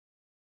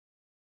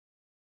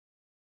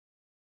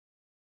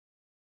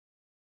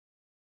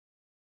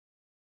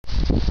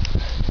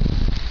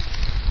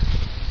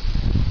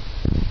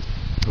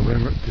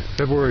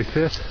February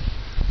 5th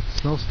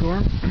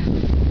snowstorm.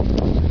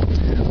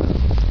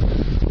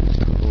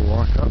 We'll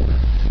walk up.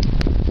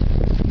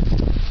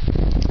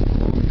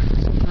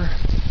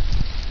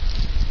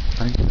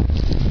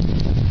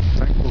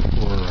 Thankful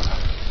for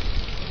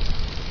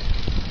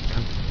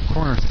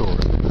corner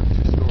stores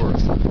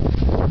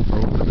are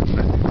open at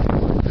night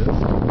like this.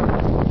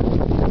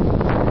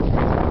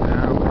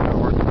 Now we're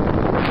working.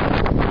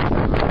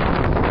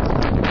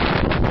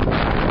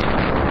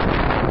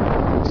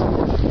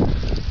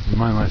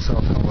 Remind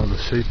myself how out of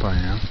shape I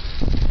am.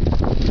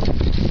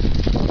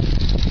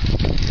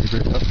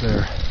 Neighbors up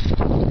there.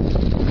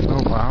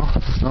 Snowplow,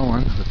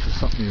 snowing, which is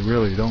something you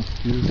really don't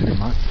use too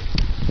much.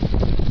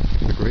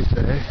 It's a great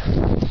day.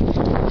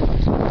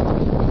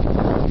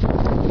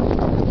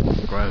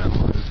 Glad I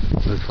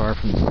don't live far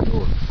from the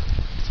store.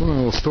 It's one of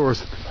those stores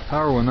that the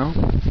power went out,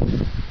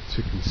 so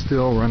you can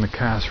still run a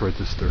cash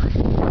register.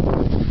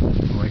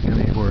 Like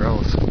anywhere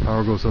else, the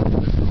power goes out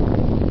with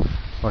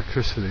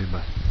electricity,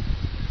 but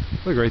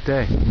it's a great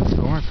day. It's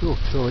a little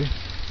chilly.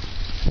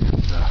 And,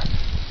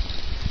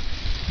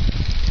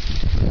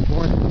 this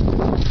morning,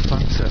 the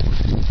sunset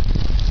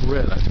was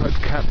red. I tried to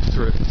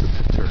capture it as a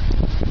picture.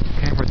 The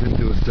camera didn't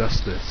do it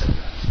justice.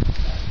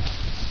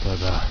 But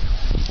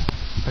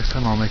next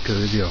time I'll make a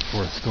video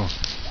for it. So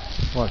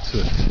watch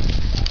this.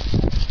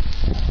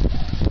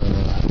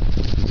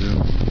 Zoom.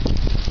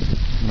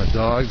 My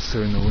dogs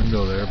are in the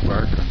window there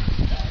barking.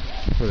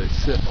 Where they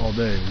sit all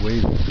day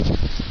waiting.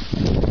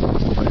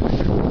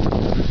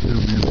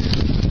 Zoom in.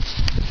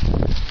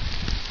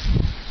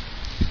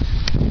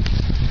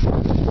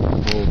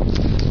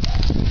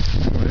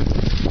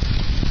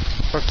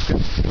 Trucks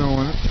get snow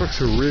in it.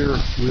 Trucks are rear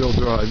wheel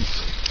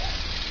drives.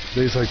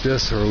 Days like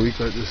this or a week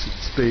like this, it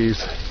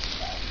stays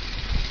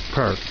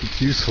parked.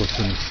 It's useless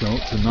in the snow.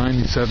 It's a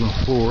 97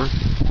 Ford.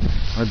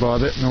 I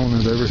bought it, no one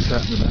had ever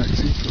sat in the back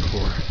seat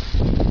before.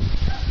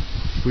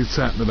 We've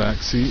sat in the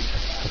back seat.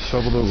 I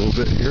shoveled a little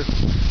bit here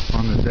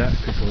on the deck.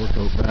 Take a look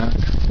out back.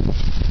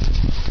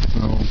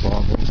 Snow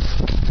boggles.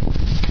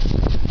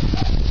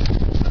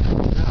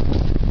 Yeah.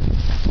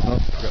 Oh,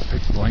 forgot to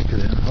pick the blanket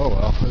in. Oh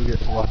well, I'll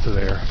get lots of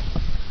air.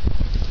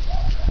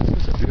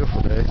 It's a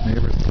beautiful day.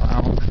 Neighbors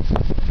plowing.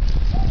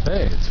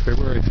 Hey, it's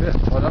February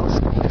 5th. What else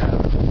do we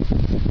have?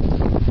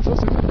 So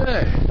it's a good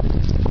day.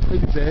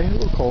 Pretty day, a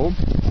little cold.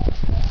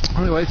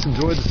 Anyways,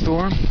 enjoy the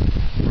storm.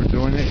 We're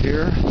doing it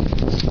here.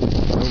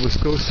 Nova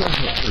Scotia,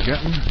 what we're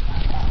getting.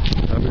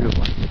 Have a good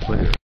one. Later.